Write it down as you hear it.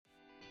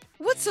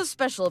What's so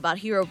special about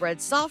Hero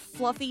Bread's soft,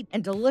 fluffy,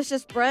 and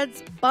delicious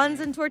breads, buns,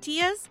 and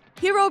tortillas?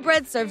 Hero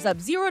Bread serves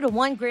up 0 to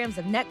 1 grams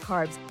of net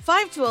carbs,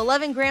 5 to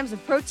 11 grams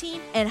of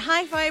protein, and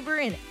high fiber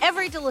in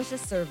every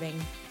delicious serving.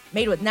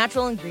 Made with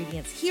natural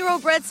ingredients, Hero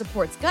Bread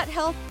supports gut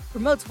health,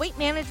 promotes weight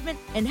management,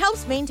 and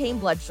helps maintain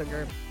blood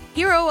sugar.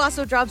 Hero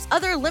also drops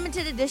other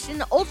limited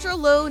edition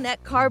ultra-low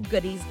net carb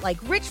goodies like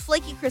rich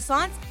flaky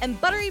croissants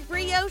and buttery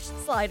brioche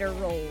slider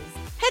rolls.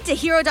 Head to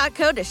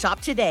hero.co to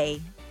shop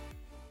today.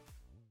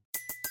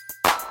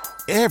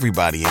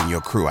 Everybody in your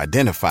crew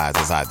identifies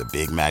as either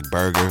Big Mac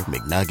Burger,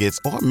 McNuggets,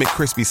 or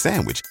McCrispy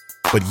Sandwich.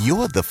 But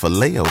you're the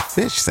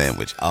Filet-O-Fish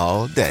Sandwich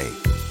all day.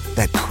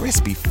 That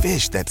crispy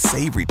fish, that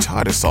savory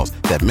tartar sauce,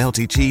 that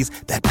melty cheese,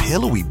 that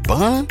pillowy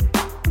bun.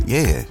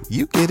 Yeah,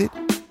 you get it.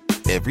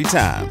 Every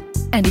time.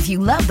 And if you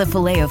love the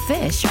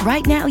Filet-O-Fish,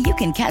 right now you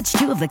can catch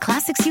 2 of the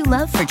classics you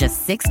love for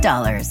just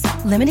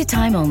 $6. Limited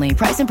time only.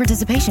 Price and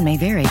participation may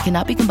vary.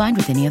 Cannot be combined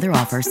with any other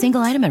offer.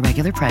 Single item at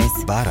regular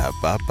price.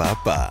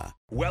 Ba-da-ba-ba-ba.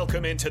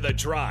 Welcome into The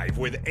Drive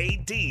with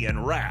AD and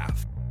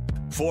Raph.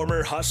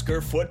 Former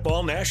Husker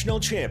football national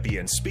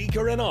champion,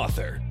 speaker, and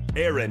author,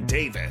 Aaron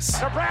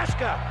Davis.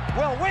 Nebraska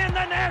will win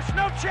the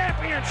national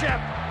championship.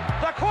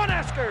 The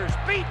Cornhuskers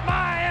beat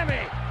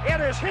Miami.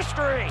 It is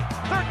history,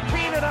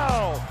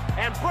 13-0,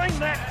 and bring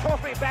that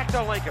trophy back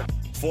to Lincoln.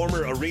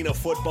 Former Arena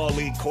Football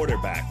League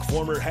quarterback,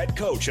 former head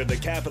coach of the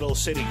Capital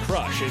City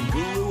Crush, and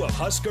guru of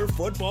Husker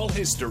football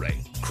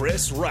history,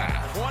 Chris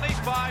Raff.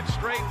 25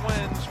 straight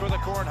wins for the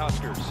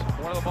Cornhuskers.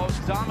 One of the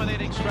most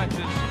dominating stretches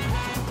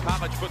in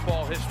college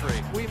football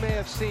history. We may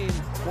have seen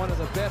one of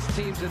the best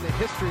teams in the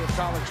history of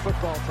college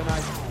football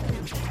tonight.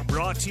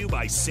 Brought to you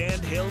by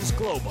Sand Hills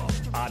Global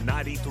on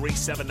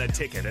 93.7 The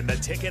Ticket and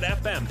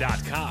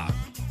theticketfm.com.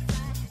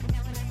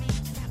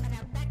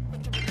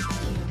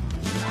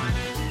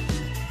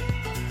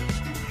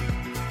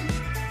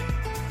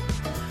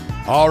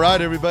 All right,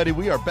 everybody,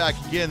 we are back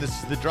again. This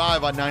is The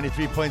Drive on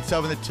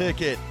 93.7 The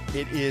Ticket.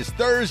 It is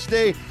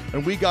Thursday,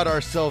 and we got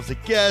ourselves a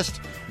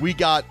guest. We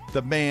got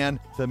the man,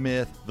 the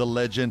myth, the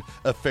legend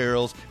of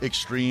Farrell's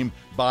Extreme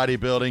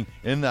Bodybuilding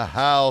in the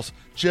house,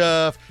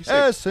 Jeff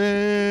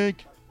Essink.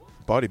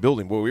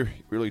 Bodybuilding, boy, we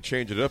really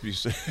changed it up. You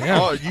say,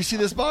 Oh, you see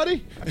this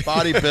body?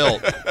 Body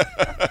built.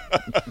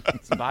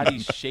 It's body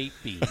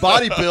shaping.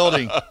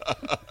 Bodybuilding.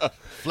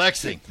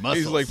 Flexing. Muscles.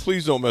 he's like,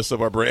 please don't mess up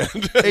our brand.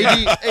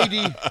 AD.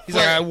 He's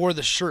like, I wore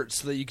the shirt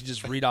so that you could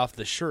just read off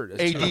the shirt.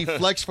 AD,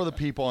 flex for the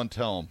people and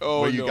tell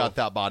them where you got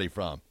that body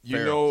from. You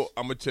know,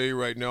 I'm going to tell you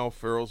right now,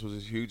 Farrell's was a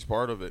huge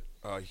part of it.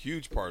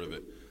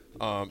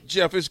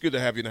 Jeff, it's good to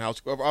have you in the house.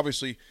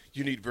 Obviously,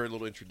 you need very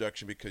little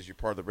introduction because you're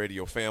part of the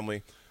radio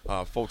family.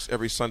 Folks,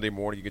 every Sunday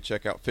morning you can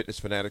check out Fitness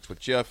Fanatics with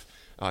Jeff,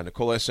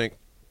 Nicole Essink,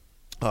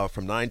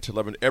 from 9 to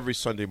 11 every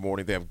Sunday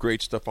morning. They have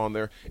great stuff on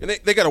there. And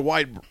they got a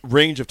wide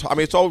range of I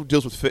mean, it's all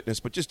deals with fitness,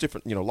 but just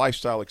different,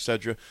 lifestyle,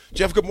 etc.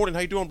 Jeff, good morning.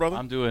 How you doing, brother?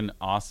 I'm doing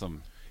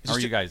awesome. How are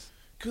you guys?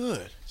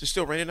 Good. Is it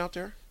still raining out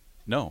there?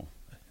 No.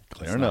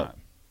 Clearing up.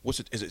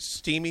 Is it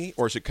steamy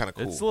or is it kind of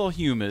cool? It's a little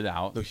humid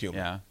out.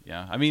 Yeah.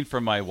 I mean,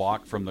 from my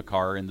walk from the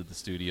car into the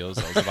studios,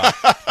 I was about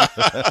 10 I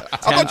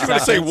thought you were going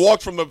to say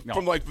walk from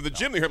the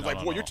gym here.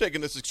 I'm you're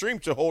taking this extreme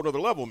to a whole other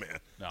level, man.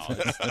 No,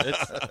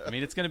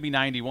 it's going to be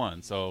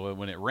 91, so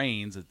when it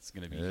rains, it's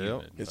going to be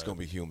humid. It's going to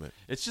be humid.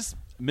 It's just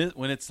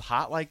when it's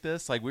hot like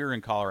this. Like we were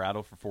in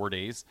Colorado for 4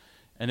 days,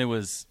 and it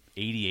was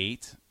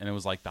 88, and it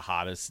was like the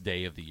hottest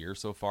day of the year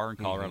so far in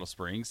Colorado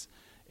Springs,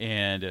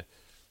 and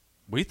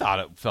we thought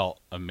it felt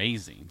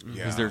amazing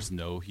because there's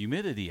no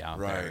humidity out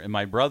there. And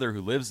my brother,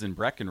 who lives in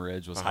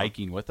Breckenridge, was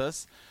hiking with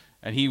us,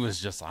 and he was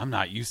just, I'm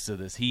not used to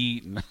this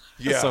heat. And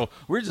so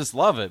we just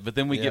love it. But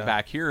then we get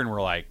back here, and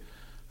we're like,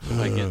 when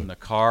I get in the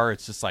car,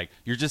 it's just like,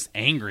 you're just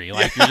angry.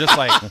 Like, you're just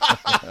like,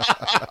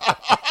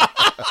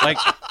 like,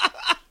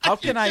 how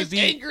can I be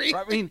angry?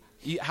 I mean,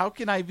 how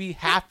can I be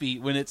happy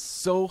when it's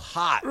so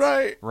hot?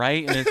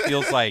 Right? And it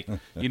feels like,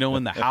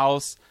 in the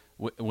house,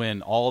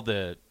 when all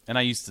the, and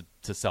I used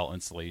to sell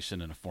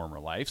insulation in a former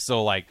life.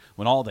 So like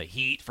when all the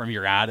heat from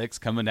your attic's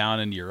coming down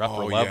into your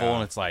upper level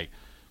and it's like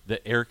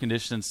the air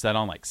conditioning's set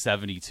on like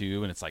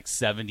 72 and it's like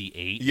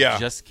 78. You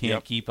just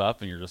can't keep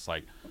up and you're just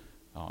like,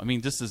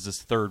 this is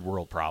just third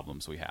world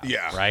problems we have.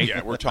 Yeah. Right?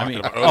 Yeah, we're talking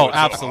about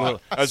absolutely.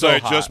 As I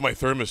adjust my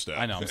thermostat.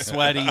 I know, I'm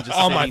sweaty just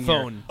on my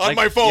phone. On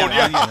my phone,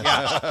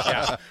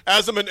 yeah.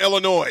 As I'm in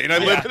Illinois and I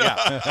live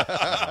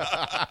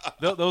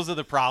Those are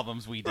the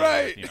problems we deal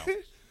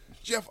with,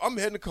 Jeff, I'm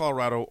heading to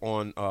Colorado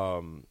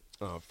on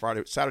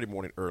Saturday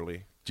morning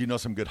early. Do you know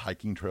some good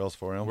hiking trails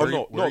for him? I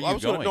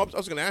was going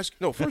to ask.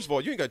 No, first of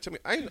all, you ain't got to tell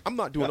me. I'm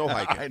not doing no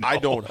hiking. I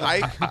don't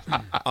hike.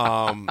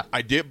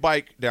 I did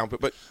bike down,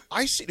 but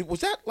I see. Was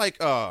that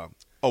like a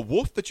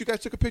wolf that you guys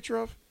took a picture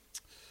of?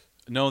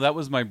 No, that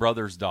was my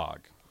brother's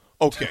dog.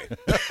 Okay.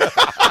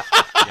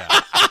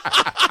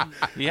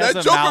 He has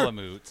a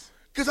Malamute.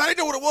 Because I didn't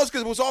know what it was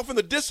because it was off in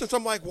the distance.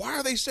 I'm like, why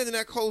are they sitting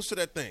that close to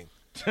that thing?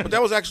 But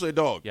that was actually a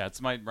dog. Yeah, it's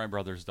my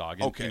brother's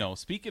dog. And,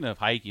 speaking of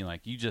hiking,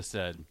 like you just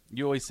said,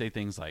 you always say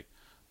things like,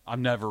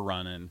 I'm never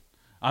running.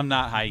 I'm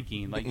not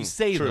hiking. Like you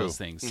say those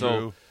things.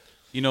 So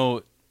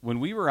When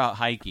we were out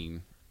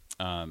hiking,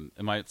 and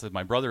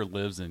my brother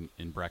lives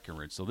in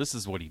Breckenridge, so this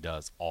is what he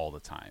does all the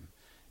time.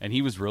 And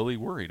he was really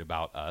worried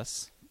about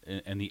us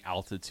and the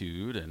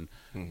altitude and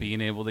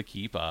being able to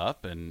keep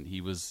up. And he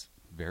was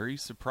very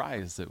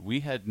surprised that we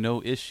had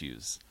no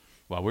issues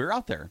while we were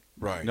out there.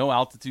 Right. No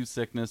altitude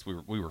sickness.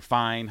 We were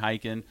fine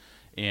hiking,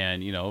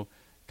 and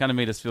kind of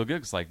made us feel good.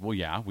 It's like, well,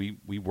 yeah, we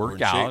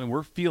work out and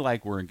we feel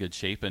like we're in good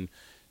shape. And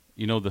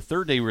the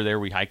third day we were there,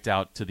 we hiked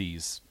out to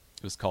these.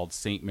 It was called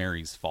St.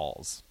 Mary's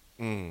Falls.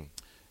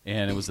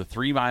 And it was a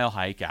 3-mile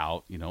hike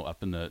out,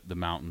 up in the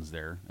mountains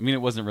there. I mean,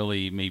 it wasn't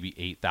really maybe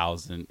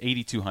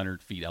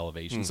 8,200 feet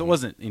elevation. So it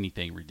wasn't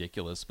anything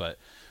ridiculous, but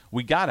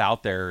we got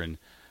out there and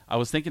I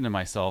was thinking to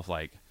myself,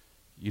 like,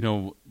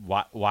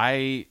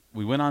 why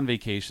we went on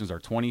vacations, our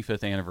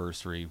 25th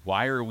anniversary.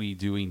 Why are we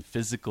doing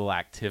physical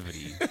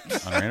activity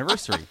on our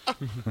anniversary?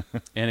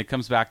 And it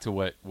comes back to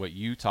what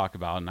you talk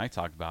about and I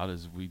talk about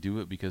is we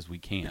do it because we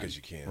can. Because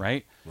you can.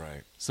 Right?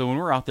 Right. So when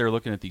we're out there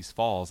looking at these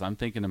falls, I'm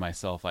thinking to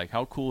myself, like,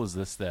 how cool is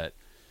this that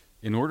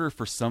in order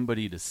for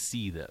somebody to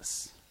see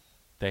this,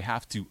 they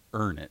have to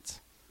earn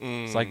it.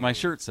 It's like my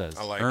shirt says,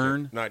 I like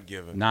earn, it. Not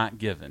given. Not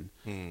given.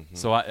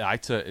 So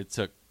it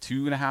took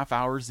 2.5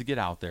 hours to get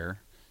out there.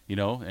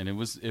 And it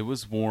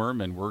was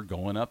warm, and we're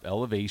going up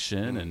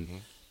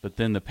elevation, but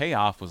then the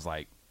payoff was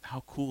like,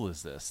 how cool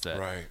is this?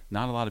 That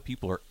not a lot of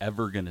people are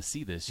ever going to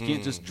see this. You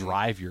can't just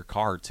drive your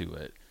car to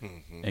it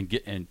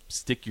and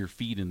stick your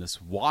feet in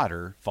this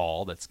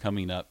waterfall that's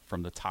coming up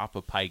from the top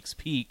of Pikes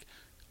Peak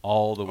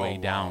all the way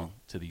down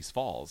to these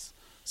falls.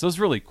 So it was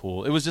really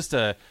cool. It was just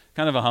a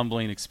kind of a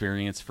humbling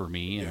experience for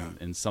me,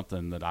 and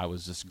something that I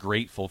was just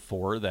grateful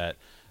for, that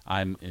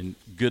I'm in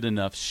good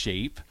enough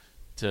shape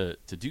to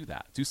do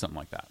something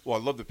like that. Well,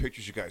 I love the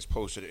pictures you guys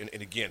posted,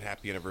 and again,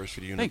 happy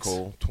anniversary to you, Thanks.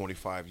 Nicole.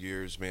 25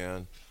 years,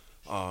 man.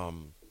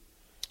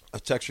 A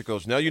texture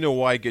goes, now you know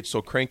why I get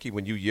so cranky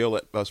when you yell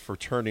at us for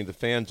turning the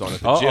fans on at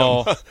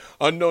the gym.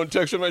 Unknown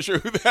texture, I'm not sure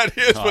who that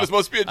is, but it's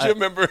supposed to be a gym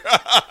member.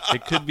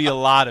 It could be a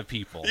lot of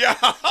people. Yeah.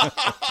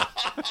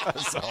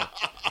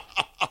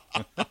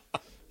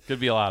 Could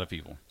be a lot of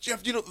people.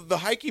 Jeff, the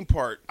hiking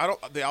part,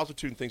 the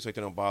altitude and things like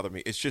that don't bother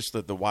me. It's just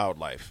the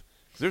wildlife.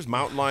 There's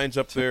mountain lions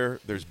up there.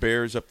 There's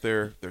bears up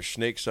there. There's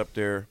snakes up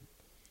there.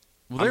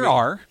 Well, there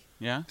are.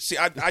 Yeah. See,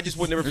 I just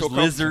would never feel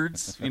comfortable.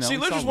 Lizards. See,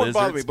 lizards wouldn't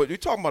bother me, but you're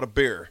talking about a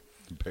bear.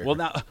 Well,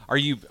 now, are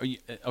you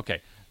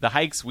okay? The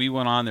hikes we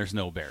went on, there's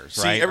no bears,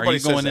 right? Everybody are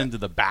you going says into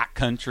the back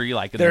country?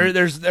 Like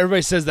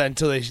everybody says that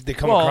until they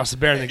come across a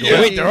bear and they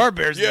go, wait, there are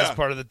bears in this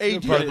part of the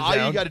town.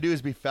 All you got to do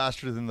is be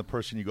faster than the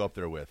person you go up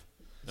there with.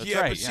 That's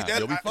right. But see,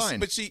 you'll be fine.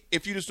 But see,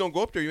 if you just don't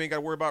go up there, you ain't got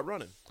to worry about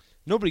running.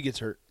 Nobody gets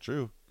hurt.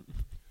 True.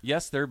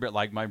 Yes, they're but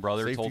like my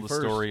brother Safety told a first.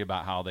 story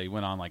about how they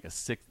went on like a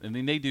 6. I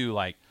mean, they do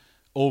like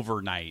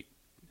overnight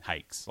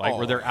hikes, like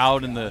where they're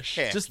out in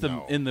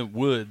the in the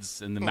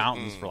woods in the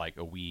mountains for like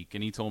a week.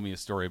 And he told me a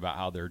story about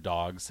how their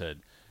dogs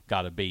had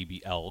got a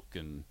baby elk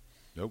and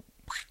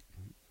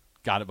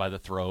got it by the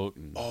throat.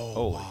 And,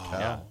 holy cow!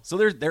 Yeah. So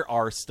there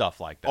are stuff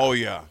like that. Oh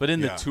yeah. But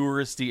in the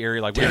touristy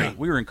area, like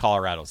we were in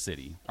Colorado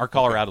City, or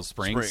Colorado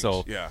Springs,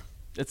 so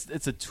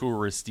it's a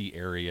touristy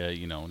area.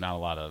 Not a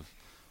lot of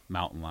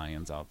mountain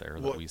lions out there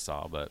that we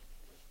saw, but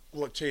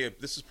I'll tell you,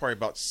 this is probably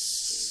about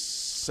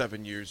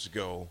 7 years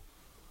ago.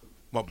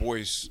 My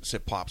boys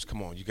said, "Pops,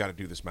 come on, you got to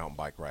do this mountain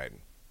bike riding."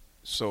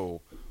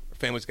 So our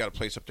family's got a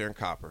place up there in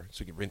Copper,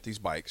 so you can rent these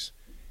bikes.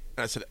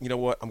 And I said, you know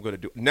what, I'm going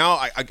to do it. Now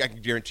I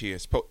can guarantee you,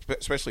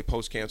 especially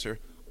post-cancer,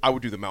 I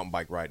would do the mountain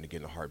bike riding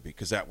again in a heartbeat,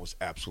 because that was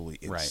absolutely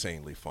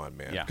insanely fun,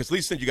 man. Because at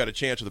least then you got a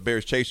chance with the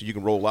bears chasing, you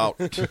can roll out.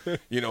 At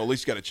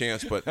least you got a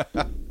chance, but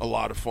a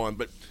lot of fun.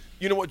 But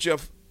you know what,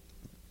 Jeff?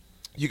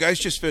 You guys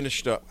just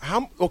finished up.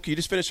 You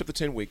just finished up the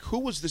 10-week. Who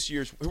was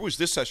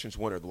this session's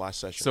winner, the last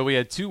session? So we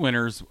had 2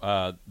 winners.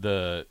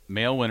 The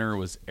male winner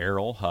was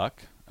Errol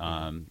Huck,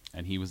 and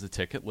he was a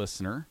ticket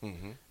listener.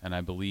 And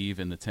I believe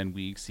in the 10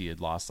 weeks he had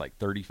lost like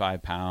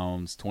 35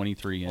 pounds,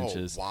 23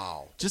 inches. Oh,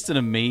 wow. Just an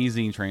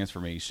amazing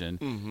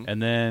transformation.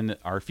 And then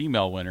our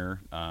female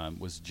winner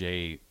was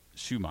Jay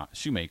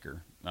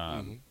Shoemaker.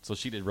 So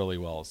she did really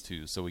well as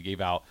too. So we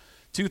gave out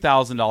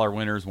 $2,000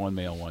 winners, 1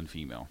 male, 1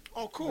 female.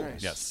 Oh, cool.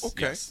 Nice. Yes.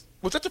 Okay. Yes.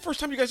 Was that the first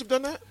time you guys have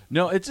done that?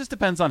 No, it just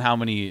depends on how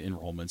many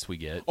enrollments we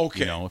get.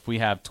 Okay. If we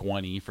have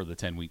 20 for the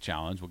 10-week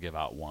challenge, we'll give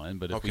out 1.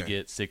 But if we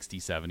get 60,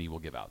 70, we'll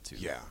give out 2.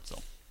 Yeah. So,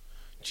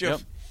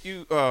 Jeff,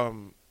 you,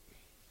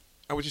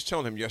 I was just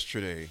telling him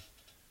yesterday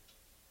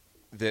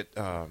that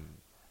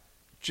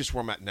just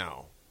where I'm at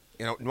now.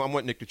 I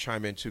want Nick to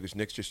chime in, too, because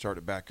Nick's just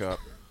started back up.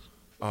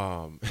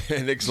 And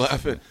Nick's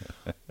laughing.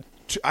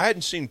 I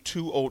hadn't seen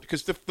 2 old –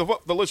 because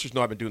the listeners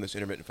know I've been doing this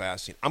intermittent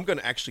fasting. I'm going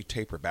to actually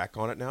taper back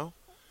on it now,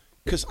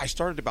 because I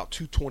started about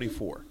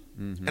 224.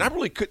 And I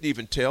really couldn't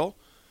even tell.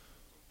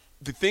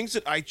 The things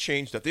that I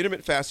changed up, the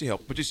intermittent fasting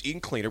helped, but just eating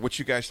cleaner, which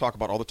you guys talk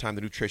about all the time,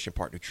 the nutrition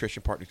part.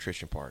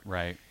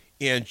 right.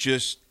 And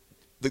just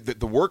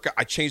the workout,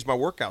 I changed my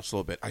workouts a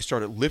little bit. I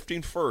started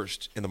lifting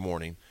first in the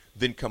morning,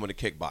 then coming to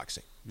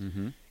kickboxing.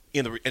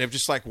 and it's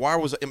just like, why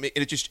was it? I mean,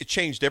 it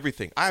changed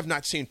everything. I have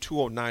not seen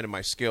 209 in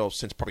my scale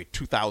since probably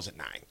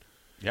 2009.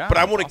 Yeah, but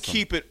I want to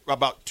keep it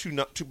about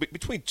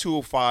between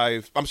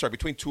 205. I'm sorry,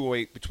 between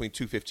 208, between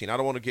 215. I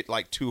don't want to get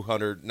like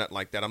 200, nothing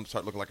like that. I'm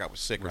starting looking like I was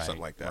sick or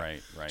something like that.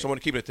 Right. So I want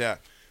to keep it at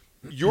that.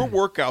 Your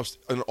workouts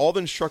and all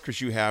the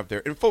instructors you have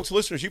there, and folks,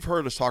 listeners, you've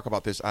heard us talk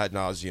about this ad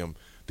nauseum,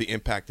 the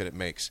impact that it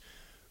makes.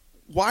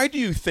 Why do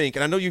you think,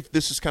 and I know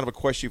this is kind of a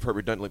question you've heard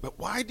redundantly, but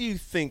why do you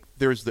think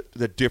there's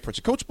the difference?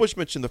 Coach Bush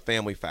mentioned the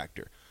family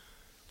factor.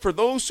 For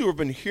those who have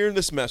been hearing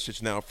this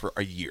message now for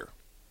a year,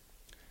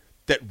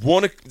 that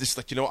want to just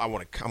like, I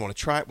want to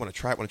try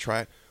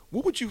it.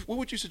 What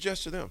would you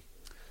suggest to them?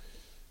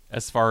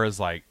 As far as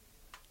like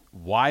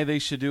why they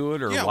should do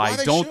it, or why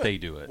don't they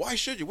do it? Why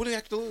should you? What do they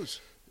have to lose?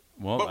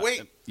 Well, but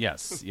wait.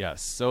 Yes.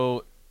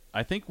 So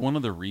I think one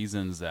of the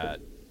reasons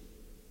that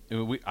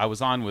I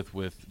was on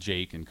with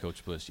Jake and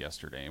Coach Bush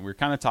yesterday, and we were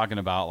kind of talking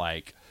about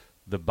like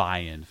the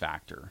buy-in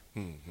factor,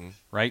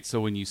 right?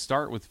 So when you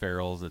start with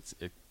Farrell's, it's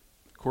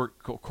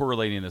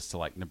correlating this to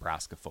like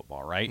Nebraska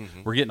football, right?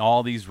 We're getting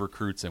all these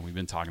recruits, and we've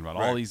been talking about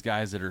all these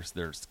guys that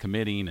are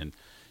committing, and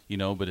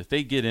but if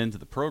they get into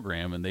the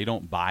program and they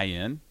don't buy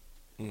in,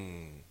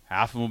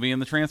 half of them will be in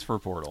the transfer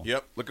portal.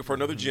 Yep, looking for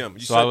another gym.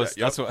 That's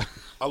what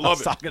I love. I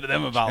was talking to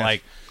them about,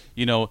 like,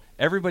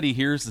 everybody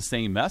hears the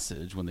same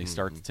message when they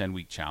start the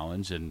 10-week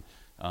challenge, and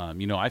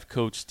I've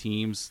coached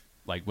teams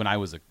like when I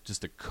was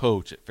just a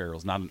coach at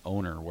Farrell's, not an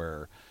owner,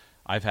 where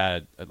I've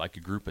had like a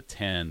group of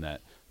 10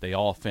 that they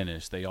all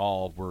finished. They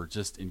all were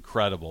just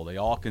incredible. They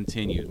all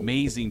continued.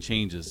 Amazing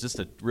changes, just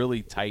a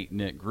really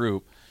tight-knit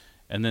group.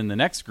 And then the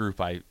next group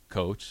I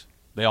coach,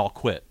 they all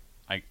quit.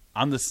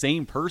 I'm the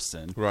same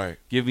person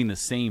giving the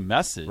same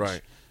message,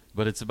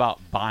 but it's about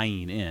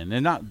buying in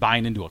and not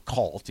buying into a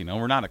cult.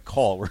 We're not a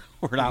cult.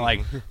 We're not like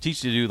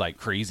teaching you to do like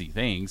crazy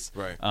things.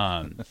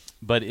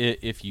 But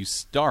if you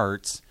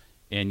start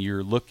and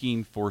you're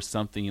looking for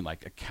something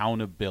like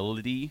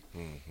accountability,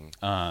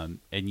 and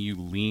you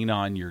lean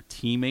on your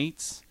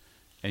teammates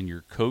and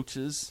your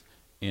coaches,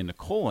 and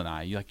Nicole and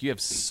I, you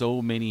have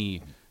so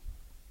many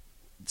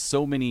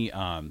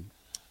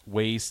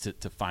ways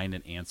to find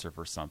an answer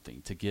for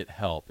something, to get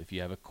help if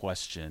you have a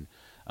question,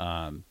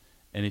 and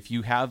if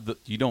you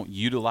don't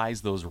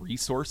utilize those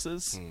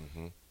resources,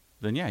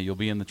 then you'll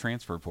be in the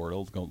transfer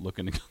portal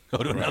looking to go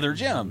to another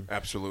gym.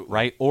 Absolutely.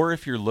 Right? Or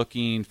if you're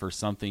looking for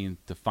something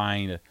to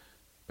find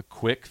a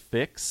quick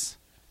fix,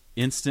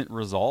 instant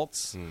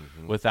results,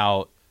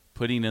 without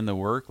putting in the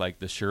work, like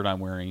the shirt I'm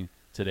wearing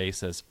today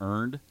says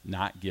earned,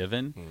 not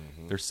given.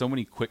 There's so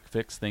many quick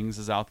fix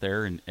things out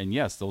there, and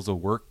yes, those will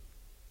work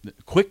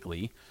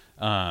quickly.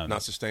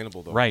 Not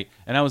sustainable, though. Right.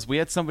 And we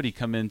had somebody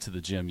come into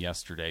the gym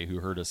yesterday who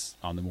heard us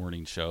on the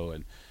morning show,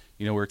 and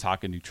we were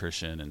talking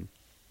nutrition,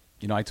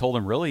 and I told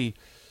him, really,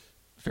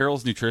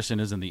 Farrell's nutrition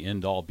isn't the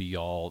end all be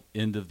all,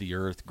 end of the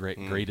earth,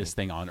 greatest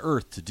thing on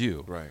earth to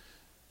do. Right.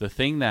 The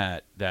thing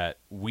that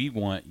we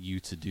want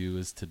you to do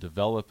is to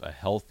develop a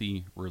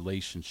healthy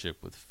relationship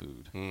with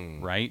food,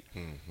 right?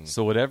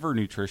 So whatever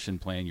nutrition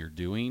plan you're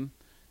doing,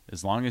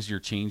 as long as you're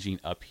changing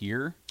up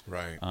here,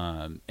 right?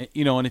 And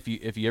if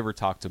you ever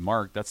talk to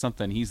Mark, that's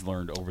something he's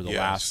learned over the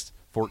last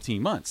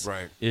 14 months,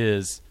 right?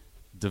 Is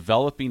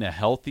developing a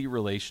healthy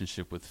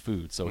relationship with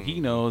food. So he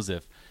knows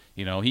if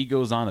he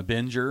goes on a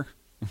binger,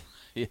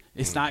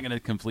 it's not going to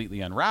completely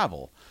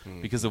unravel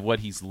because of what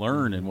he's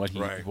learned and what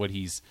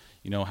he's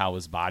how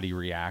his body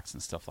reacts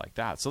and stuff like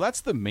that. So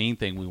that's the main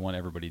thing we want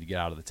everybody to get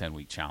out of the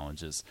 10-week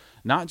challenge, is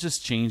not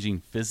just changing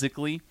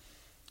physically,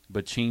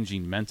 but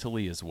changing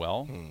mentally as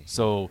well.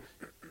 So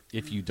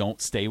if you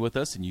don't stay with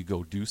us and you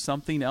go do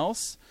something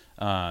else,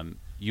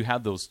 you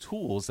have those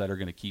tools that are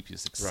going to keep you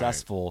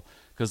successful.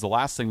 Because the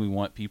last thing we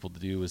want people to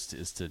do is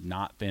to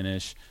not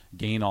finish,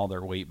 gain all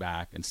their weight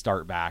back, and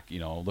start back,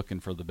 looking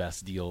for the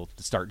best deal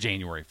to start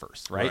January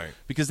 1st, right?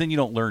 Because then you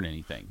don't learn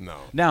anything. No.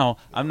 Now,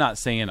 I'm not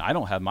saying I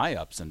don't have my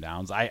ups and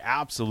downs. I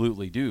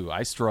absolutely do.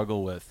 I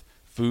struggle with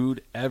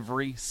food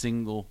every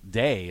single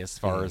day, as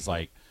far as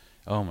like,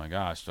 oh my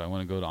gosh, do I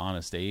want to go to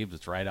Honest Abe's?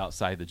 It's right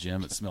outside the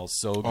gym. It smells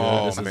so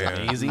good. This is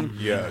amazing.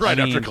 Yeah,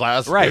 after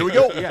class. Right. Here we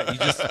go. Yeah, you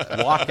just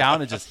walk out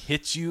and it just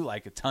hits you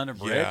like a ton of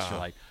bricks. You're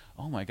like,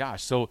 oh my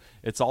gosh. So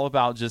it's all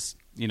about just,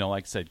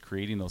 like I said,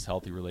 creating those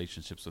healthy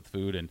relationships with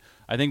food. And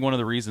I think one of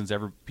the reasons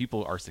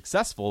people are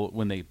successful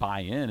when they buy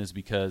in is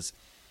because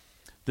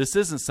this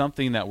isn't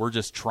something that we're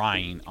just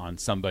trying on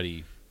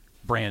somebody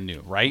brand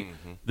new, right?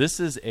 This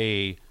is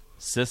a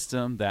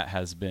system that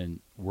has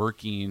been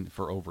working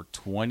for over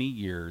 20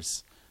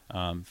 years.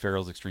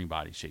 Farrell's Extreme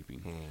Body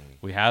Shaping.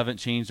 We haven't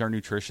changed our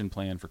nutrition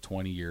plan for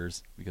 20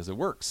 years because it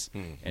works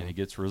and it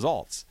gets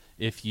results.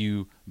 If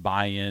you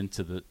buy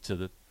into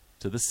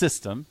the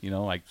system,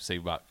 like say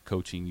about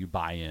coaching, you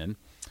buy in,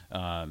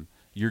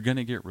 you're going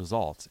to get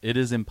results. It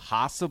is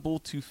impossible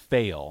to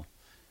fail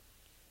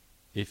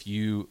if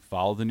you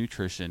follow the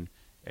nutrition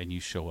and you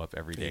show up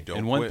every day.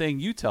 And one thing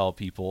you tell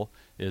people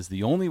is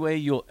the only way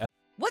you'll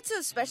What's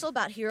so special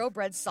about Hero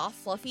Bread's soft,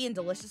 fluffy, and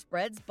delicious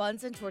breads,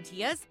 buns, and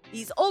tortillas?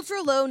 These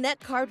ultra-low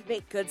net-carb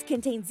baked goods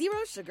contain zero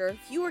sugar,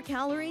 fewer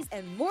calories,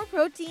 and more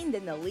protein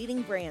than the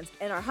leading brands,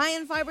 and are high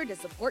in fiber to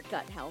support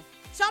gut health.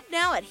 Shop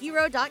now at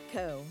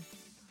hero.co.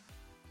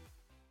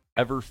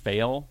 Ever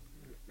fail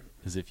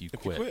is if you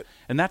quit.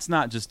 And that's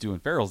not just doing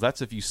Farrell's.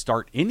 That's if you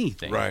start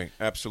anything. Right,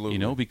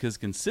 absolutely. Because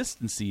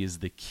consistency is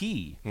the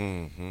key.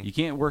 Mm-hmm. You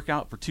can't work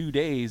out for 2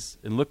 days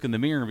and look in the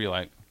mirror and be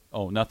like,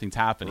 oh, nothing's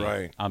happening.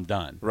 Right. I'm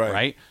done.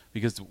 Right.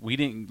 Because we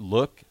didn't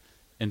look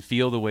and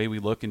feel the way we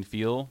look and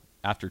feel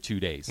after 2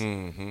 days.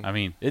 Mm-hmm. I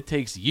mean, it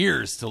takes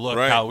years to look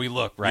how we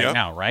look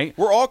now, right?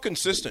 We're all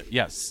consistent.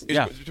 Yes.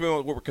 It's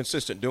what we're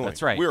consistent doing.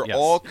 That's right. We're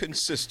all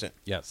consistent.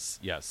 Yes.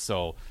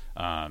 So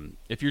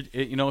if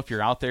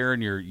you're out there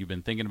and you've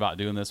been thinking about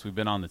doing this, we've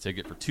been on the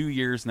ticket for 2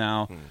 years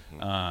now.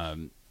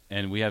 Mm-hmm.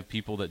 And we have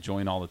people that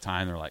join all the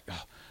time. They're like,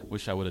 oh,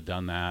 wish I would have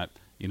done that,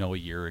 a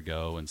year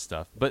ago and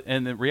stuff. But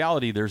in the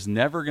reality, there's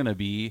never going to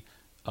be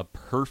a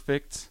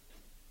perfect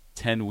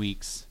 10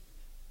 weeks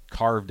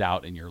carved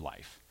out in your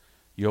life.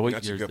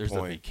 There's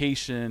a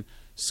vacation,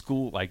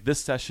 school, like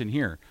this session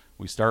here.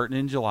 We start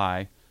in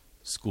July.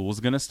 School's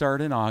going to start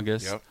in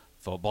August. Yep.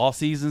 Football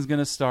season's going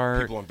to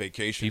start. People on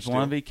vacation.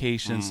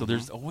 Mm-hmm. So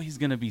there's always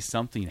going to be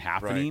something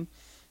happening.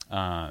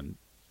 Right.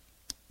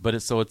 But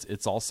it's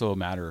also a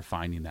matter of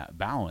finding that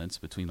balance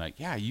between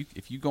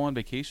if you go on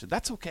vacation,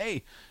 that's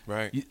okay.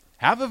 Right.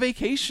 Have a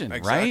vacation,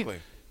 exactly.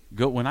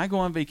 Right? When I go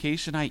on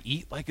vacation, I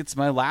eat like it's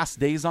my last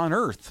days on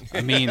earth.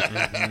 I mean,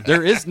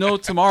 there is no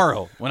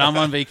tomorrow when I'm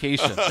on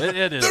vacation.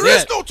 There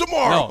is no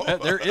tomorrow. No,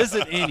 there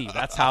isn't any.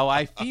 That's how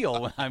I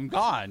feel when I'm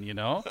gone,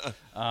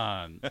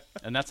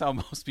 and that's how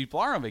most people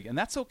are on vacation. And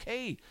that's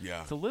okay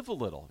to live a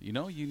little. You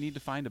need to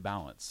find a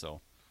balance.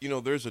 So,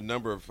 there's a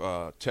number of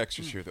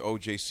texters here. The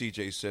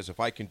OJCJ says,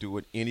 if I can do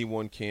it,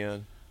 anyone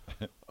can.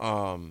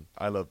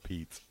 I love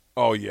Pete.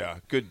 Oh, yeah.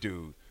 Good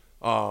dude.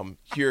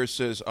 Here it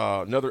says,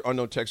 another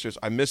unknown text says,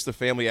 I miss the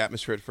family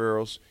atmosphere at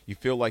Farrell's. You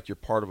feel like you're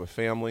part of a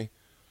family.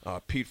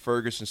 Pete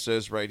Ferguson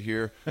says right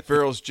here,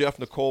 Farrell's, Jeff,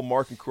 Nicole,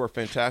 Mark, and crew are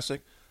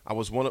fantastic. I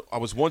was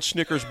one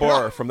Snickers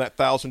bar from that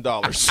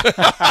 $1,000.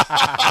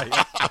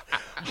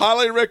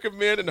 Highly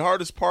recommend, and the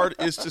hardest part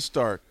is to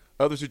start.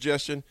 Other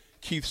suggestion,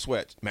 Keith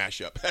Sweat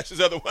mashup. That's his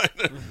other one.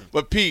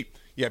 But Pete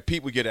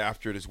would get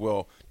after it as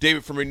well.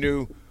 David from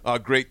Renew,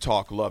 great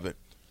talk. Love it.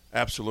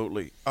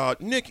 Absolutely.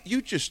 Nick,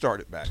 you just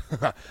started back.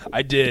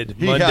 I did.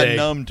 He Monday. had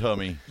numb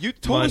tummy. You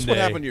told us what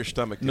happened to your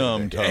stomach.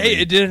 Numb tummy. Hey,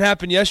 it didn't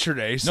happen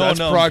yesterday, so that's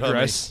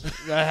progress.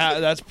 Tummy.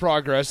 That's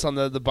progress on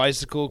the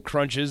bicycle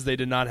crunches. They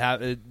did not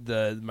have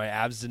my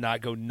abs did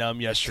not go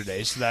numb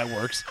yesterday, so that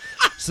works.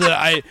 So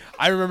I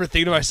remember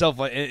thinking to myself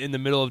in the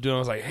middle of doing, I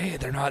was like, hey,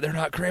 they're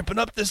not cramping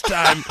up this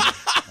time.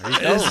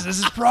 This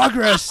is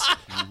progress.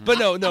 But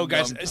no,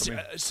 guys.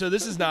 So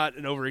this is not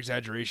an over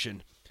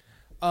exaggeration.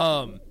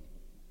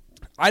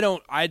 I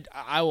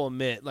will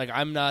admit,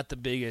 I'm not the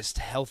biggest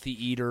healthy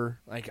eater.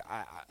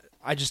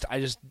 I just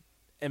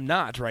am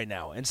not right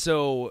now. And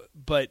so,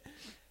 but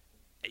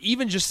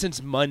even just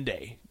since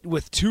Monday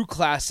with 2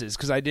 classes,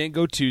 because I didn't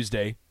go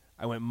Tuesday,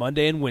 I went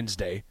Monday and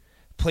Wednesday,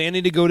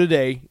 planning to go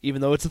today,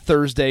 even though it's a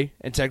Thursday.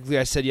 And technically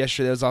I said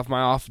yesterday that was off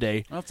my off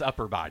day. Well, it's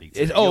upper body.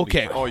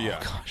 Okay. Oh, yeah.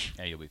 Oh, gosh.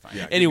 Yeah, you'll be fine.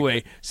 Yeah,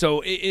 anyway,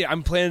 so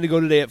I'm planning to go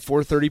today at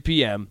 4:30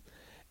 p.m.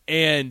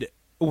 And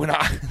when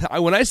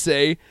I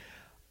say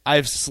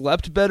I've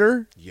slept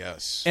better.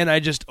 Yes. And I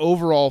just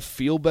overall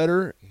feel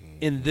better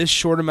in this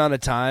short amount of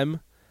time.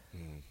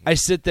 Mm-hmm. I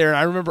sit there and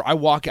I remember I've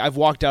walked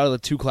out of the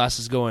 2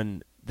 classes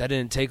going, that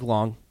didn't take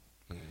long.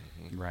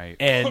 Mm-hmm. Right.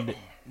 And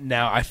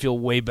now I feel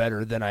way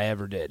better than I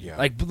ever did. Yeah.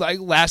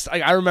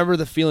 I remember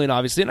the feeling,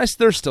 obviously, and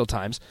there's still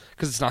times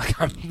because it's not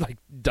like I'm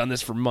done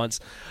this for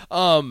months.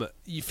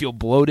 You feel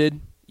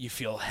bloated, you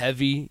feel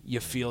heavy, you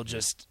feel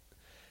just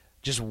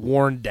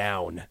worn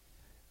down.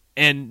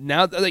 And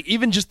now,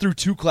 even just through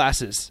 2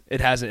 classes, it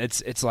hasn't.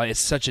 It's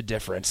such a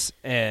difference,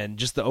 and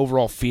just the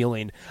overall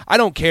feeling. I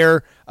don't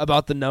care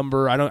about the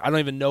number. I don't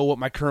even know what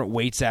my current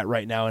weight's at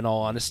right now. In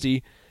all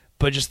honesty,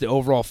 but just the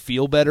overall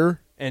feel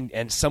better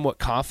and somewhat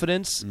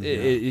confidence.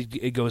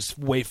 Mm-hmm. It goes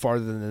way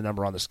farther than the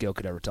number on the scale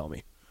could ever tell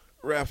me.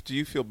 Raph, do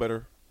you feel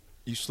better?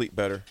 You sleep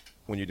better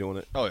when you're doing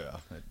it? Oh yeah,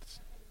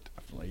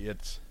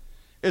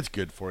 it's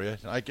good for you.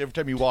 Every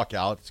time you walk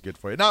out, it's good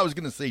for you. Now I was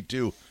going to say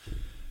too.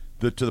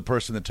 To the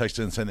person that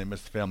texted and said they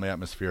missed the family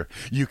atmosphere,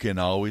 you can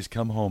always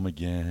come home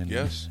again.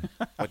 Yes,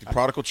 like the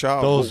prodigal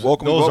child. Those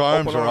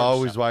arms are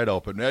always wide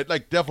open.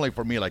 Definitely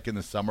for me, in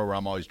the summer where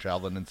I'm always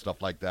traveling and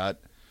stuff like that,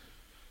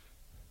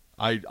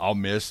 I'll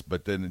miss,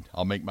 but then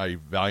I'll make my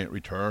valiant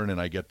return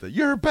and I get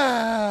you're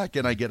back,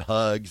 and I get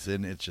hugs,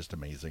 and it's just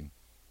amazing.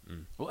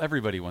 Well,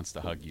 everybody wants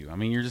to hug you. I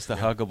mean, you're just a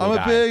huggable I'm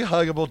guy. a big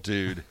huggable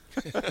dude.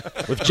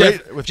 with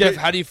Jeff,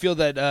 how do you feel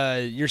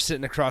that you're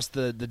sitting across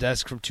the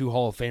desk from 2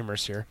 Hall of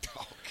Famers here?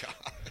 Oh,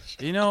 gosh.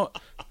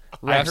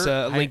 Raph's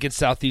Lincoln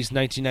Southeast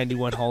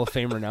 1991 Hall of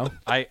Famer now.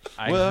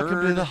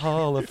 Welcome to the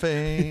Hall of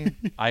Fame.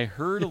 I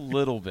heard a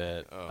little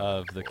bit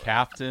of the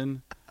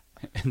captain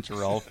and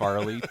Terrell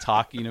Farley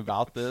talking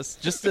about this.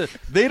 Just to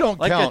they don't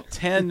like count. a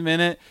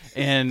 10-minute,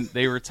 and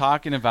they were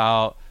talking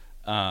about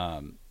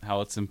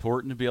how it's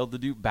important to be able to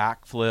do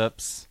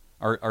backflips.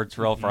 Our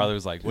Terrell Farley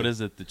was like, "What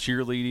is it? The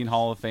cheerleading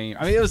Hall of Fame?"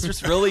 I mean, it was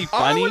just really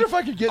funny. I wonder if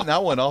I could get in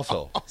that one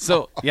also.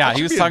 So yeah,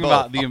 he was talking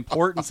about the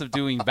importance of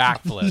doing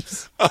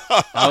backflips.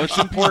 How it's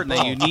important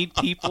that you need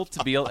people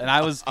to be able.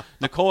 And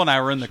Nicole and I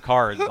were in the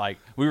car, like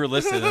we were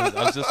listening. I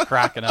was just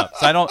cracking up.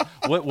 So I don't.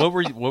 What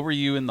were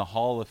you in the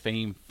Hall of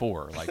Fame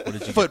for? Like, what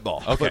did you?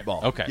 Football. Okay.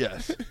 Football. Okay.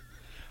 Yes.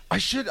 I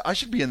should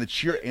be in the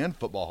cheer and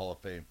football Hall of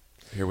Fame.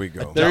 Here we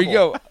go. There you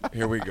go.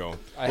 Here we go.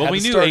 Well, we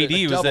knew AD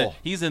was that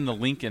he's in the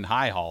Lincoln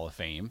High Hall of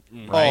Fame.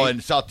 Right? Oh,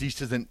 and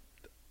Southeast isn't.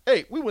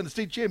 Hey, we won the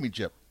state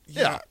championship.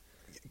 Yeah.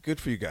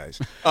 Good for you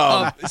guys.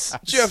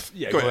 Jeff,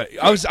 Yeah, go ahead.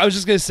 I was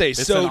just gonna say,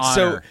 It's so an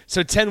honor.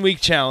 10-week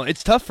challenge.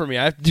 It's tough for me.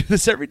 I have to do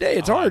this every day.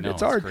 It's hard. I know,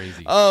 it's hard.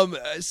 crazy.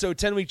 So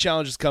 10-week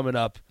challenge is coming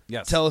up.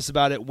 Yes. Tell us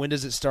about it. When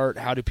does it start?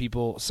 How do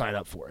people sign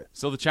up for it?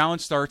 So the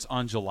challenge starts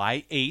on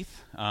July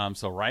 8th.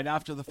 So right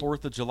after the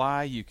 4th of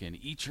July, you can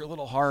eat your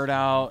little heart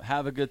out,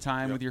 have a good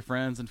time with your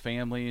friends and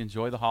family,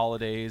 enjoy the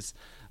holidays.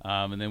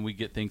 And then we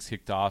get things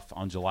kicked off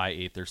on July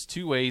 8th. There's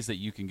two ways that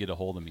you can get a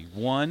hold of me.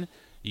 One,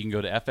 you can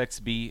go to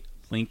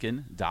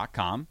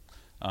fxblincoln.com.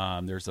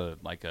 There's a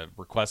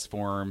request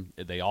form.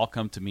 They all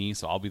come to me,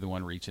 so I'll be the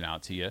one reaching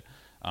out to you.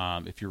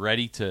 If you're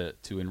ready to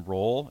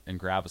enroll and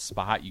grab a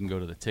spot, you can go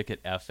to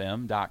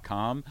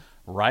theticketfm.com.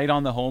 Right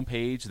on the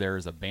homepage,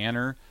 there's a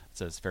banner that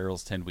says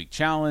Farrell's 10-Week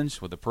Challenge.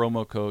 With a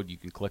promo code, you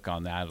can click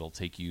on that. It'll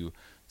take you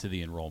to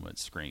the enrollment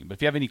screen. But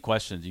if you have any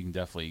questions, you can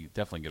definitely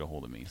get a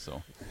hold of me.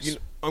 So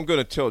I'm going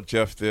to tell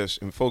Jeff this,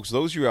 and folks,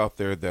 those of you out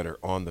there that are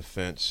on the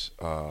fence,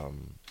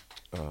 I'm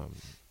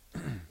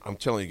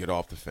telling you, get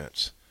off the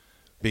fence,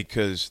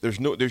 because if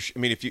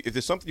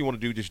there's something you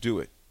want to do, just do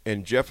it.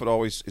 And Jeff would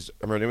always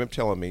I remember him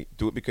telling me,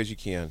 do it because you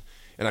can.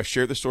 And I've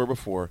shared the story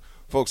before,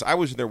 folks. I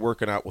was in there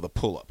working out with a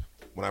pull-up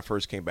when I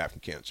first came back from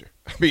cancer.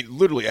 I mean,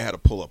 literally, I had a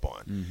pull-up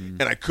on,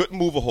 and I couldn't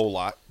move a whole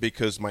lot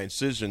because my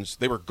incisions,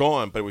 they were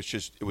gone, but it was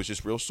just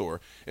real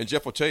sore. And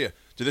Jeff will tell you,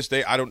 to this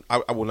day, I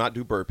will not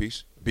do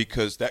burpees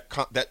because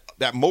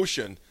that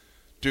motion,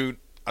 dude.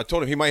 I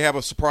told him he might have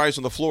a surprise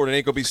on the floor and it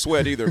ain't gonna be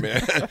sweat either,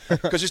 man.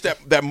 Because just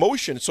that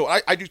motion. So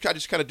I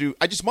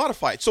just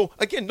modify it. So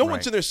again, no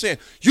one's in there saying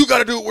you got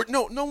to do it.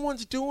 No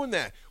one's doing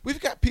that.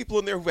 We've got people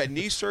in there who've had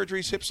knee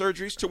surgeries, hip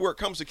surgeries, to where it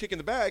comes to kicking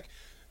the bag.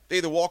 They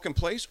either walk in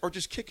place or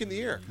just kick in the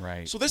air.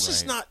 Right. So this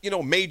is not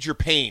major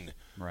pain.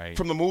 Right.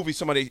 From the movie,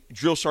 somebody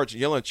drill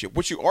sergeant yelling at you.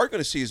 What you are going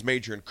to see is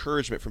major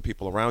encouragement from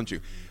people around you.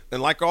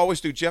 And like I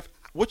always do, Jeff,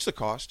 what's the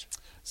cost?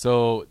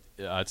 So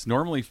it's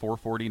normally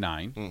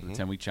 $449 for the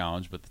 10-week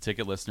challenge, but the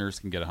ticket listeners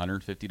can get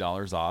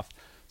 $150 off.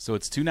 So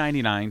it's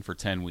 $299 for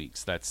 10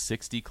 weeks. That's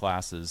 60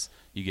 classes.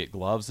 You get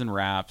gloves and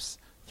wraps,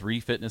 3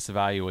 fitness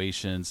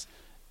evaluations.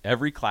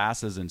 Every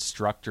class is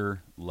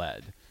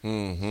instructor-led.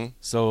 Mm-hmm.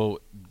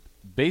 So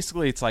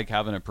basically it's like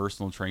having a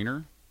personal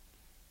trainer,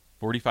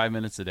 45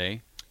 minutes a day.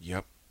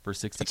 Yep. For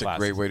 60 That's classes.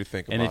 That's a great way to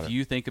think about it. And if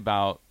you think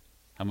about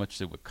how much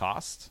it would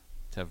cost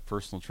to have a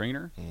personal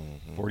trainer,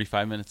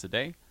 45 minutes a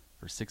day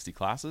for 60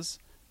 classes,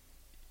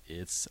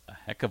 it's a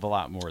heck of a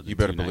lot more than you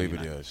better believe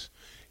it is.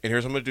 And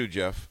here's what I'm going to do,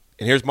 Jeff.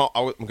 And I'm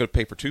going to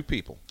pay for 2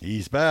 people.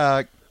 He's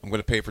back. I'm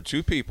going to pay for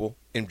 2 people.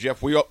 And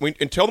Jeff,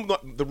 and tell them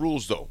the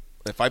rules though.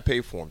 If I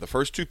pay for them, the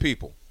first 2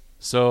 people.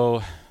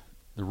 So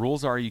the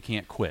rules are you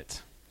can't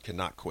quit.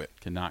 Cannot quit.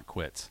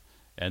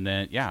 And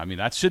then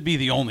that should be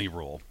the only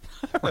rule.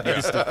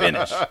 Is to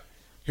finish.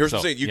 Here's what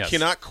I'm saying. You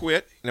cannot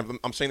quit. And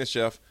I'm saying this,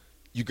 Jeff.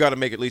 You got to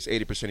make at least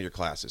 80% of your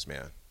classes,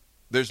 man.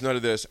 There's none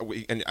of this,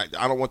 and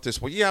I don't want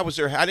this. Well, yeah, I was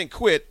there. I didn't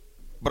quit,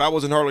 but I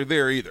wasn't hardly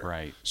there either.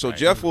 Right. So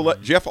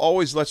right. Jeff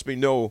always lets me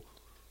know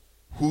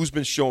who's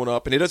been showing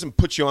up, and it doesn't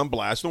put you on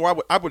blast. No,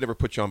 I would never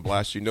put you on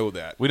blast. You know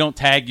that. We don't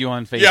tag you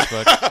on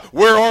Facebook. Yeah.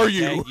 Where are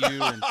you? Tag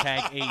you and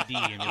tag AD.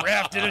 And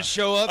Raph didn't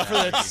show up for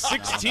the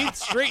 16th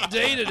straight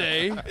day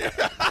today.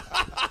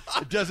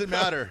 It doesn't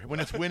matter.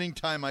 When it's winning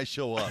time, I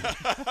show up.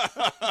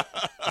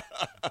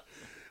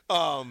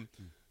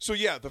 So,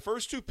 yeah, the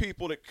first 2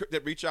 people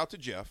that reach out to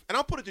Jeff, and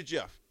I'll put it to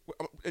Jeff.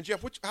 And,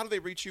 Jeff, how do they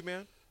reach you,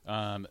 man?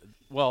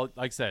 Well,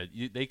 like I said,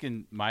 they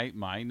can.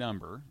 My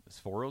number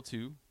is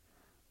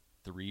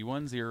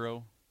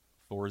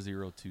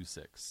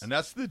 402-310-4026. And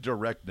that's the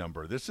direct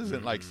number. This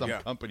isn't like some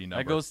company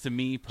number. That goes to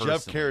me personally.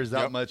 Jeff cares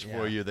that much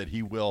for you that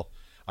he will.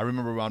 I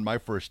remember on my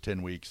first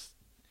 10 weeks,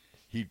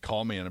 he'd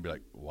call me and I'd be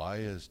like, why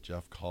is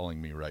Jeff calling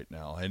me right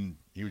now? And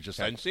he was just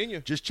hadn't seen you.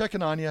 Just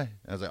checking on you.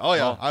 I was like, oh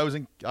yeah, I was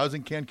in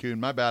Cancun.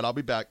 My bad. I'll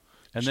be back.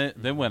 And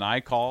then when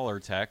I call or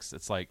text,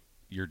 it's like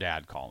your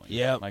dad calling.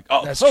 Yeah, like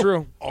that's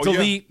true.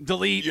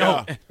 Delete.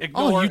 Yeah.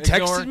 Ignore. You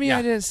texted me. Yeah.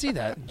 I didn't see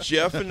that.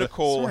 Jeff and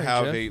Nicole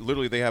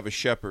Sorry, they have a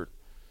shepherd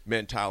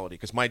mentality,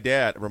 because my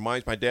dad,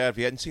 if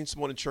he hadn't seen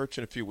someone in church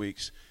in a few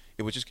weeks,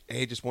 It was just,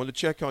 hey, just wanted to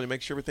check on you,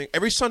 make sure everything.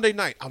 Every Sunday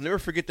night, I'll never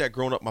forget that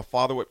growing up. My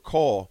father would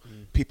call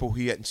people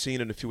he hadn't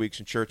seen in a few weeks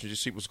in church and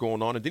just see what's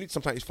going on. And then he'd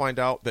sometimes find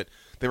out that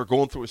they were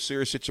going through a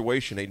serious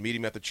situation. They'd meet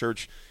him at the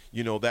church,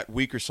 that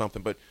week or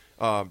something. But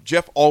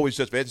Jeff always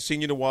does. If I hadn't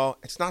seen you in a while,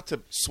 it's not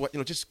to sweat,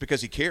 just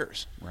because he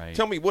cares. Right.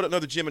 Tell me what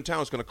another gym in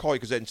town is going to call you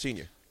because they hadn't seen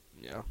you.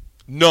 Yeah.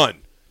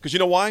 None. Because you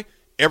know why?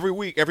 Every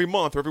week, every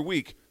month, every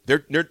week,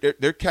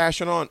 they're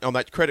cashing on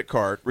that credit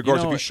card,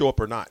 regardless if you show up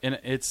or not. And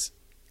it's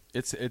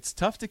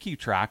tough to keep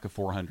track of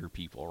 400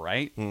 people,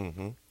 right?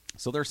 Mm-hmm.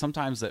 So there's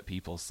sometimes that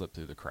people slip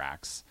through the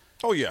cracks.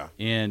 Oh yeah.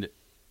 And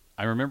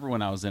I remember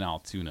when I was in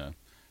Altoona,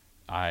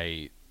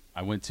 I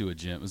went to a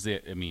gym.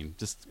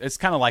 It's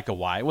kind of like a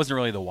Y. It wasn't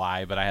really the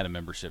Y, but I had a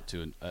membership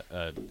to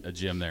a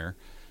gym there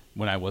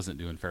when I wasn't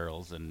doing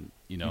Farrell's, and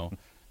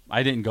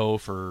I didn't go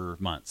for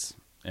months,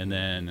 and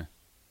then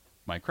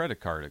my credit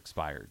card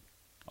expired.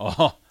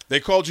 Oh, they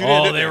called you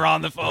in, they were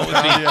on the phone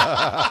with me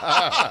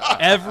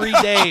every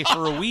day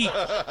for a week.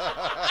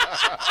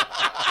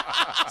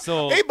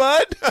 So, hey,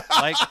 bud.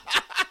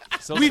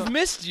 We've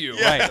missed you.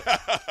 Right.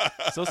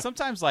 So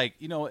sometimes,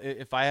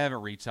 if I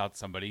haven't reached out to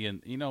somebody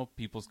and,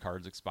 people's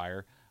cards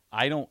expire,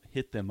 I don't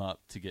hit them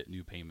up to get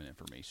new payment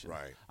information.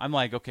 Right. I'm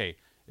like, okay,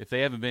 if they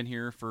haven't been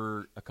here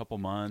for a couple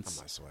months,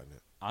 I'm not sweating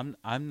it.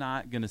 I'm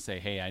not going to say,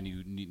 hey, I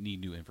need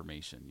new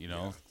information,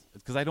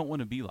 because I don't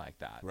want to be like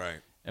that. Right.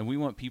 And we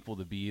want people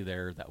to be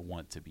there that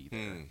want to be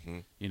there, mm-hmm.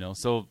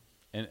 So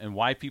and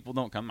why people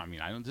don't come.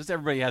 Just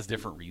everybody has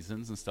different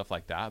reasons and stuff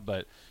like that.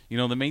 But,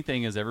 the main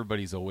thing is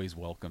everybody's always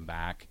welcome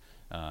back.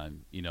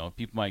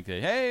 People might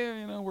say,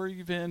 hey, where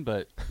you been?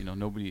 But,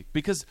 nobody,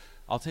 because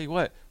I'll tell you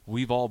what,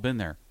 we've all been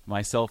there,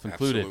 myself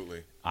included.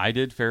 Absolutely. I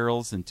did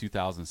Farrell's in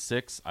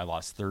 2006. I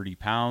lost 30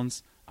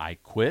 pounds. I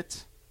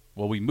quit.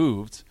 Well, we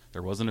moved.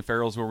 There wasn't a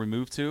Farrell's where we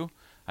moved to.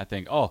 I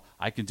think,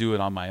 I can do it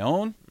on my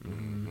own.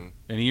 Mm-hmm.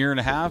 In a year and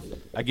a half,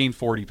 I gained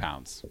 40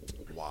 pounds.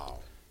 Wow.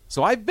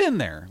 So I've been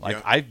there.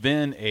 Yeah. I've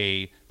been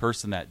a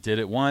person that did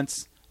it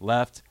once,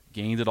 left,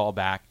 gained it all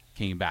back,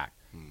 came back.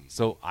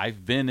 So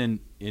I've been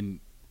in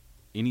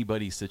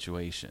anybody's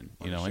situation,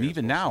 and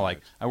even now, I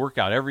work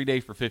out every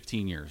day for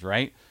 15 years,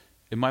 right?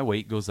 And my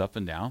weight goes up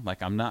and down.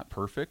 I'm not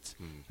perfect.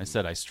 I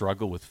said I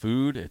struggle with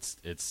food.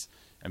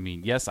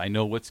 Yes, I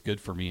know what's good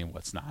for me and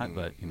what's not,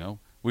 but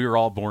we were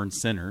all born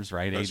sinners,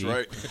 right? That's AD?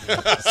 right.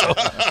 So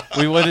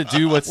we want to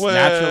do what's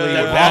naturally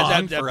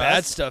wrong that for bad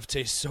us. stuff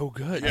tastes so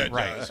good. Yeah, it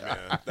Right. does,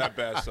 man. That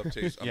bad stuff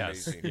tastes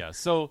amazing. Yes.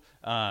 So,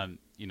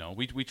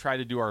 we try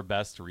to do our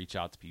best to reach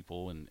out to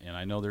people, and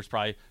I know there's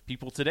probably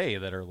people today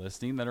that are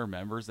listening that are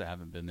members that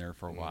haven't been there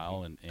for a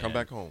while, and come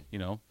back home.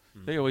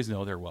 They always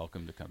know they're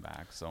welcome to come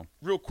back. So,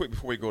 real quick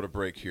before we go to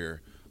break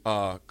here,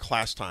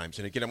 class times,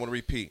 and again, I want to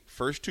repeat: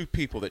 first two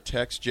people that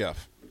text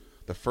Jeff.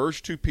 The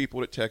first two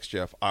people that text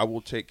Jeff, I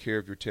will take care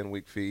of your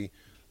 10-week fee.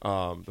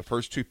 The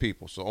first two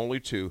people, so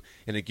only two.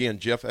 And again,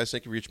 Jeff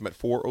Essink, you reach him at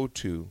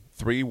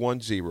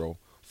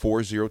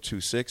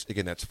 402-310-4026.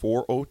 Again, that's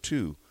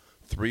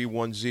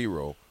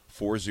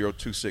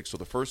 402-310-4026. So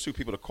the first two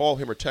people to call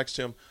him or text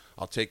him,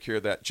 I'll take care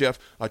of that. Jeff,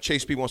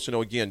 Chase B wants to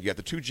know again, you got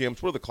the two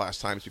gyms. What are the class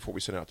times before we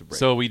send out to break?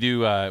 So we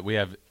do. We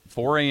have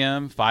 4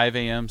 a.m., 5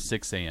 a.m.,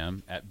 6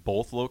 a.m. at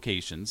both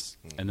locations.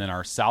 And then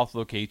our south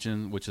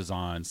location, which is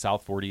on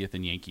South 40th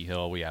and Yankee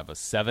Hill, we have a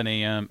 7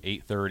 a.m.,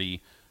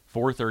 8:30,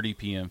 4:30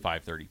 p.m.,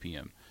 5:30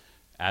 p.m.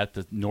 At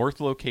the north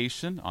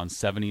location on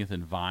 70th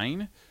and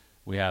Vine,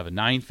 we have a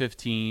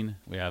 9:15.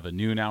 We have a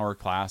noon hour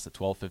class at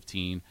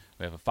 12:15.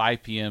 We have a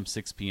 5 p.m.,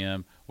 6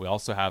 p.m. We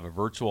also have a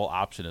virtual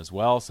option as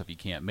well. So if you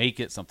can't make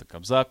it, something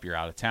comes up, you're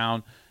out of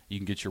town, you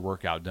can get your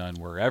workout done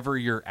wherever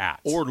you're at.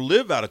 Or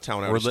live out of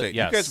town, out of state.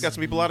 Yes. You guys got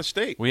some people out of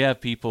state. We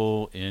have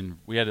people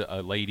we had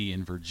a lady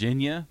in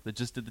Virginia that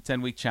just did the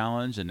 10-week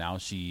challenge, and now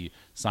she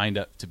signed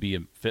up to be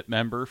a FIT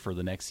member for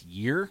the next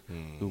year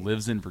who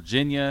lives in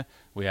Virginia.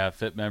 We have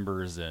FIT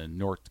members in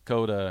North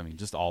Dakota,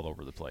 just all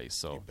over the place.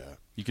 So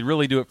you can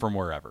really do it from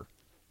wherever.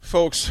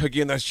 Folks,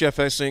 again, that's Jeff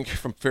Essink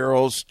from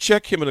Farrell's.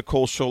 Check him and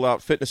Nicole Scholl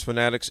out, Fitness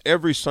Fanatics,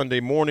 every Sunday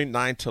morning,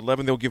 9 to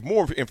 11. They'll give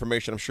more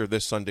information, I'm sure,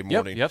 this Sunday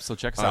morning. Yep, so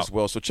check us out. As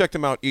well. So check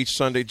them out each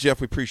Sunday.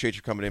 Jeff, we appreciate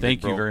you coming in.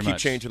 Thank you bro. very Keep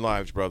much. Keep changing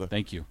lives, brother.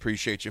 Thank you.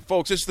 Appreciate you.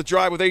 Folks, this is The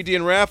Drive with AD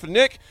and Raph and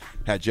Nick.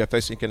 Had Jeff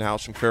Essink in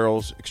house from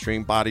Farrell's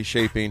Extreme Body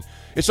Shaping.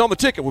 It's on the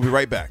ticket. We'll be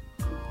right back.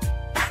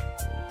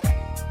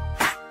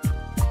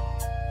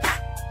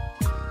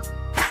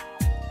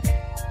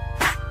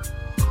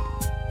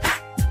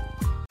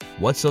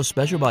 What's so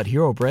special about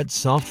Hero Bread's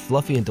soft,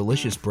 fluffy, and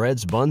delicious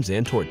breads, buns,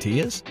 and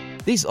tortillas?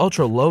 These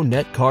ultra-low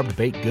net-carb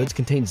baked goods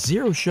contain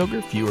zero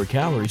sugar, fewer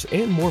calories,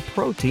 and more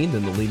protein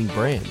than the leading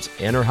brands,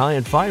 and are high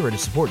in fiber to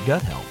support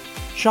gut health.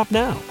 Shop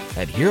now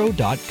at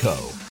Hero.co.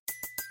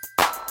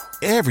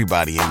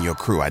 Everybody in your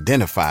crew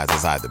identifies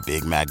as either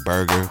Big Mac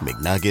Burger,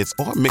 McNuggets,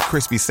 or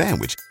McCrispy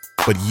Sandwich.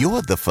 But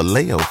you're the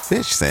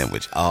Filet-O-Fish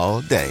Sandwich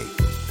all day.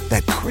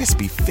 That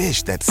crispy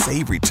fish, that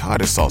savory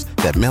tartar sauce,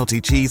 that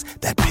melty cheese,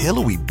 that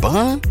pillowy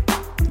bun.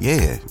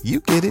 Yeah, you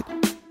get it.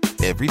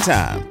 every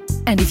time.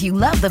 And if you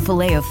love the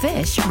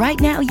Filet-O-Fish, right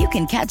now you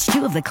can catch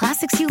 2 of the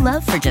classics you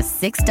love for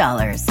just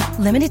 $6.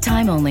 Limited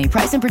time only.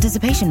 Price and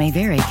participation may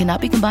vary.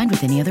 Cannot be combined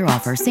with any other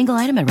offer. Single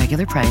item at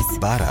regular price.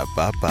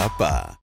 Ba-da-ba-ba-ba.